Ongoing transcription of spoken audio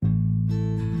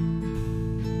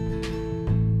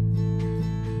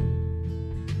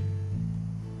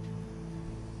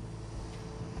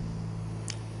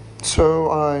So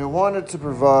I wanted to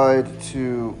provide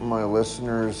to my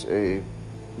listeners a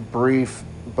brief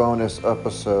bonus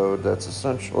episode that's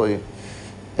essentially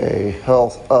a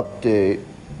health update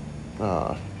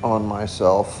on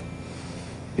myself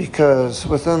because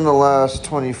within the last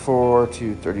 24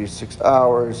 to 36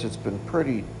 hours, it's been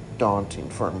pretty daunting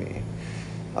for me.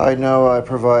 I know I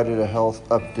provided a health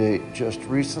update just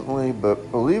recently,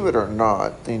 but believe it or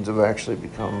not, things have actually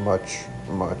become much,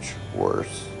 much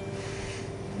worse.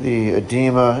 The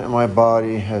edema in my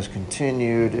body has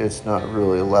continued. It's not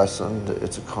really lessened.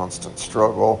 It's a constant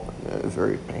struggle, a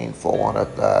very painful one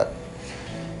at that.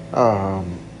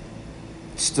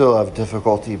 Still have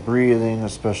difficulty breathing,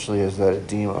 especially as that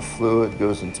edema fluid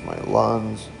goes into my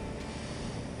lungs.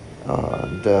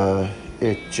 And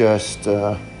it just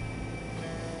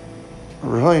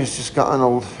really has just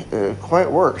gotten quite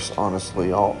worse,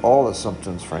 honestly. All the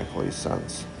symptoms, frankly,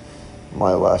 since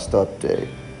my last update.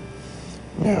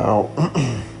 Now,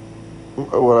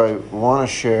 what I want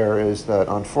to share is that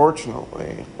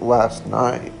unfortunately, last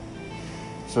night,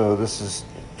 so this is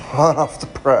hot off the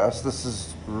press, this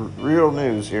is real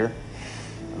news here.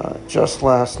 Just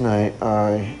last night,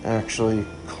 I actually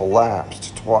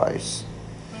collapsed twice.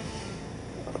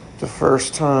 The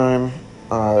first time,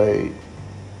 I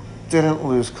didn't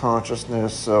lose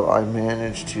consciousness, so I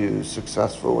managed to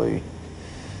successfully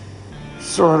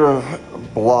sort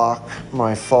of block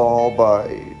my fall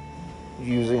by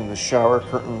using the shower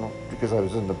curtain because I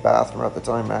was in the bathroom at the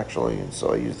time actually, and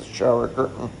so I used the shower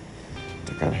curtain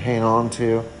to kind of hang on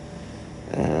to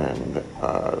and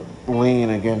lean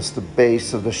against the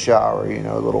base of the shower,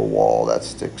 a little wall that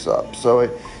sticks up. So I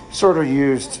sort of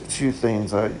used two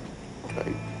things. I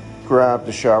grabbed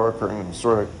the shower curtain and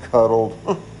sort of cuddled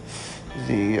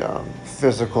the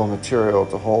physical material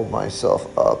to hold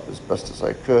myself up as best as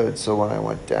I could, so when I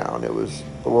went down it was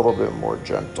a little bit more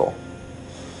gentle,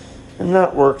 and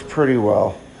that worked pretty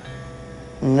well.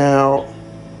 Now,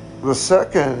 the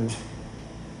second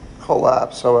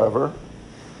collapse, however,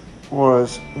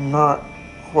 was not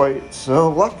quite so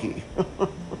lucky.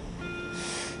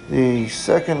 The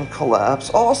second collapse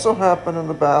also happened in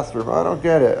the bathroom. I don't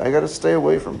get it. I got to stay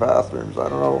away from bathrooms. I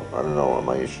don't know what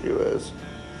my issue is.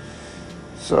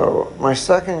 So my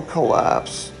second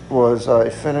collapse was I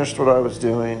finished what I was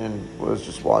doing and was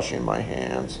just washing my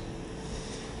hands,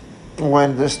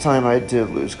 when this time I did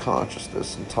lose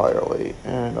consciousness entirely,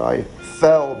 and I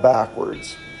fell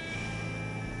backwards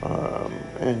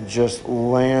and just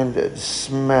landed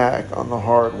smack on the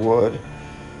hardwood,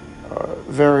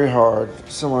 very hard,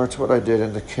 similar to what I did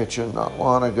in the kitchen not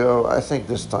long ago. I think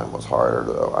this time was harder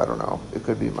though. I don't know. It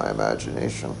could be my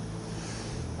imagination.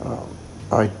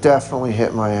 I definitely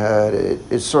hit my head.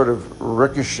 It sort of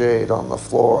ricocheted on the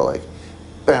floor, like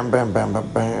bam, bam, bam,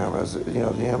 bam, bam, as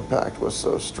the impact was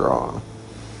so strong.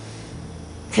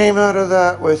 Came out of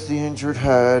that with the injured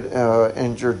head,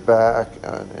 injured back,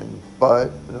 and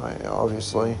butt,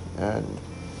 obviously, and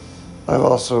I've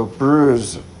also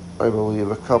bruised, I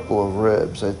believe, a couple of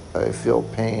ribs. I feel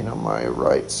pain on my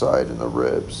right side in the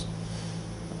ribs.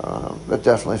 That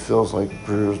definitely feels like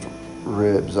bruised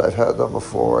ribs. I've had them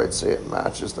before. I'd say it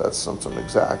matches that symptom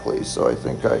exactly. So I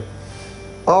think I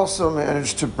also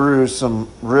managed to bruise some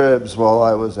ribs while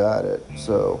I was at it.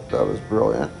 So that was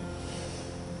brilliant.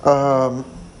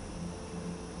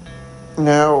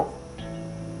 Now,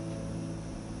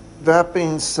 that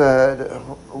being said,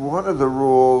 one of the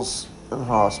rules in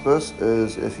hospice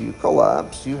is if you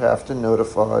collapse, you have to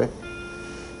notify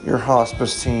your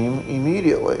hospice team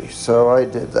immediately. So I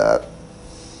did that.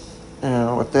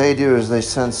 And what they do is they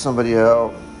send somebody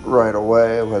out right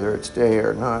away, whether it's day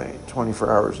or night,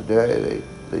 24 hours a day,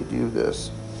 they do this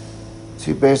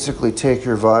to basically take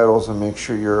your vitals and make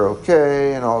sure you're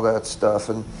okay and all that stuff.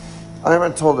 And I've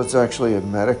been told it's actually a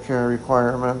Medicare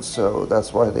requirement, so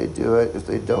that's why they do it. If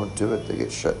they don't do it, they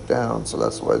get shut down, so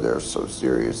that's why they're so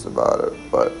serious about it.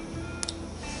 But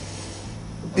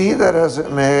be that as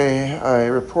it may, I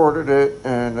reported it,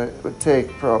 and it would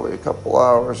take probably a couple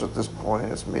hours at this point.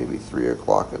 It's maybe 3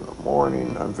 o'clock in the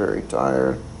morning. I'm very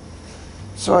tired.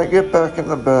 So I get back in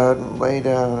the bed and lay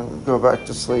down and go back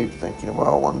to sleep thinking,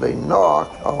 well, when they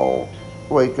knock, I'll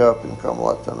wake up and come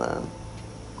let them in.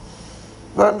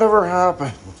 That never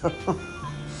happened.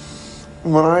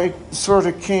 When I sort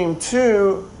of came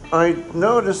to, I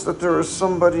noticed that there was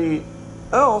somebody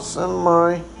else in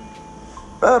my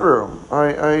bedroom.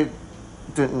 I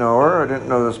didn't know her. I didn't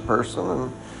know this person,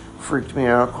 and freaked me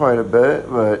out quite a bit,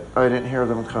 but I didn't hear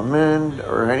them come in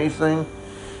or anything.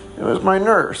 It was my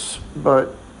nurse,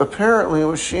 but apparently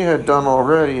what she had done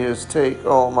already is take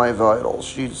all my vitals.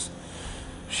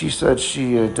 She said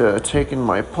she had taken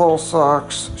my pulse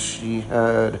ox. She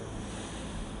had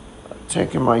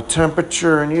taking my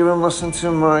temperature, and even listened to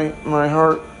my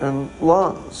heart and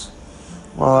lungs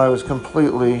while I was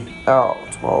completely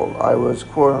out, while I was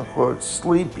quote unquote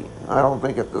sleeping. I don't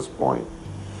think at this point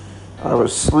I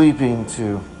was sleeping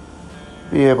to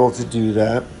be able to do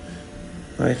that.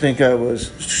 I think I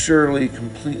was surely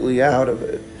completely out of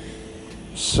it.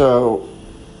 So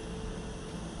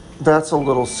that's a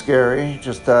little scary,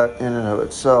 just that in and of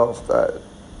itself, that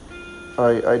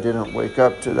I didn't wake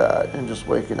up to that, and just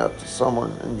waking up to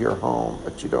someone in your home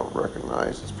that you don't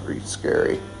recognize is pretty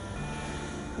scary.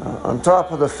 On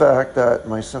top of the fact that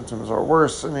my symptoms are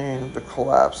worsening, the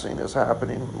collapsing is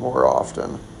happening more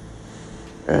often.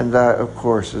 And that, of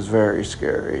course, is very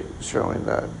scary, showing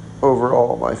that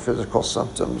overall my physical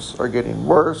symptoms are getting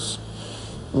worse,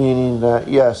 meaning that,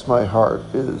 yes, my heart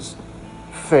is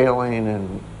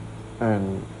failing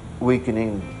and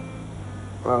weakening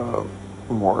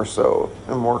more so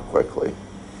and more quickly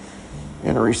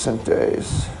in recent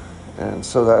days. And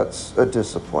so that's a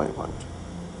disappointment.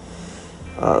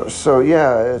 So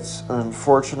yeah, it's an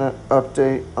unfortunate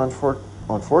update,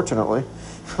 unfortunately.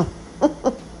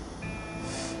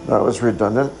 That was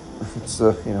redundant. It's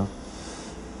the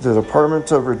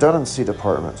Department of Redundancy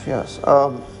Department, yes.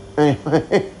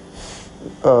 Anyway,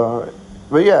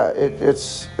 but yeah,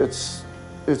 it's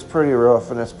pretty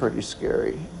rough and it's pretty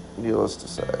scary, needless to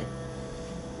say.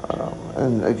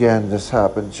 And again, this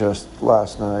happened just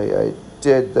last night. I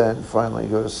did then finally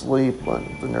go to sleep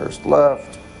when the nurse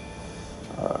left.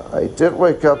 I did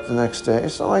wake up the next day,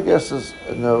 so my guess is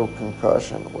no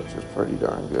concussion, which is pretty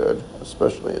darn good,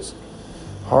 especially as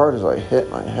hard as I hit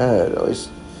my head. At least,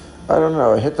 I don't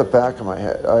know, I hit the back of my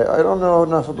head. I don't know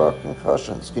enough about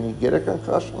concussions. Can you get a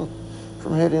concussion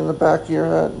from hitting the back of your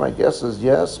head? My guess is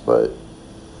yes, but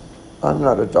I'm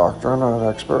not a doctor, I'm not an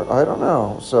expert, I don't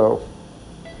know. So,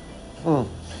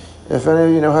 if any of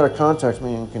you know how to contact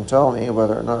me and can tell me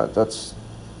whether or not that's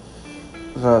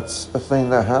a thing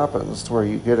that happens to where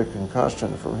you get a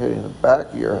concussion from hitting the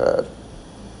back of your head,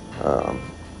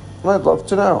 I'd love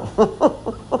to know.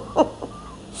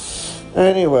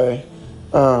 Anyway,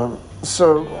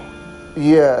 so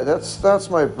yeah, that's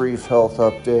my brief health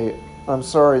update. I'm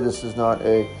sorry this is not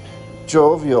a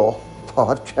jovial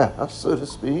podcast, so to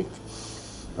speak.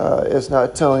 It's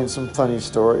not telling some funny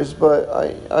stories, but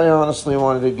I honestly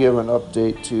wanted to give an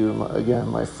update to,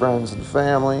 my friends and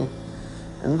family,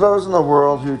 and those in the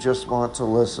world who just want to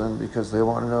listen because they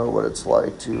want to know what it's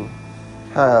like to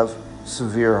have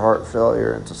severe heart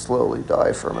failure and to slowly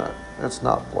die from it. It's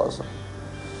not pleasant.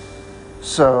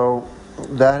 So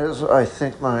that is, I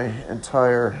think, my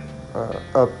entire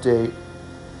update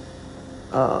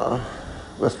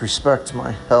with respect to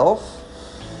my health.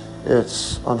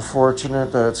 It's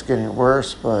unfortunate that it's getting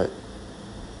worse, but,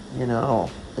 it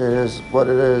is what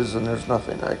it is, and there's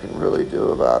nothing I can really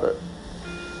do about it.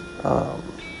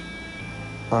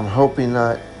 I'm hoping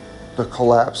that the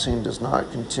collapsing does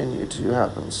not continue to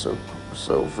happen so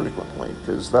frequently,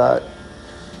 because that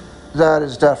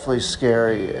is definitely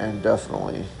scary and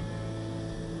definitely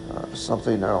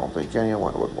something I don't think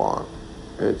anyone would want.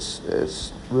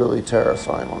 It's really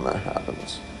terrifying when that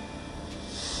happens.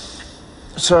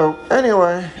 So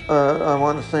anyway, I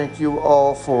want to thank you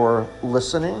all for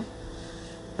listening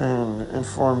and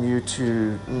inform you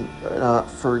to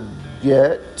not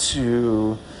forget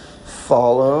to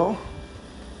follow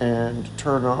and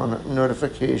turn on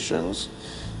notifications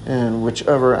in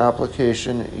whichever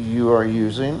application you are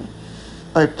using.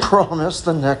 I promise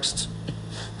the next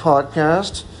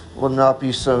podcast will not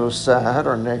be so sad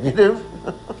or negative.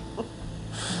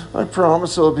 I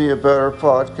promise it'll be a better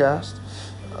podcast.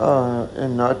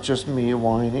 And not just me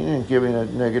whining and giving a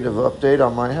negative update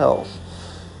on my health.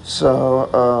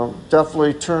 So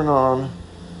definitely turn on,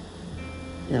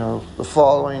 the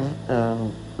following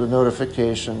and the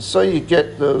notifications, so you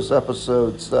get those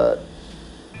episodes that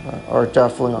are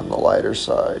definitely on the lighter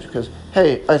side. Because,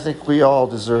 hey, I think we all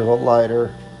deserve a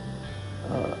lighter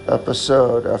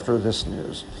episode after this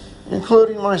news,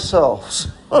 including myself.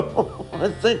 So I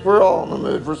think we're all in the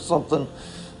mood for something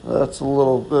that's a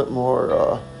little bit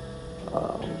more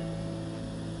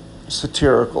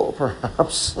satirical,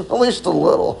 perhaps, at least a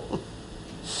little.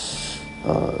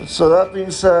 So that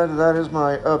being said, that is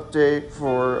my update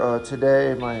for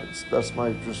today. That's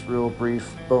my just real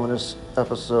brief bonus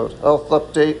episode health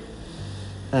update.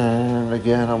 And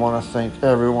again, I want to thank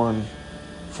everyone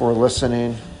for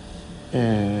listening,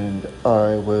 and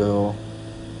I will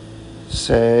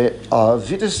say auf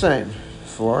Wiedersehen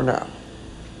for now.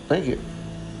 Thank you.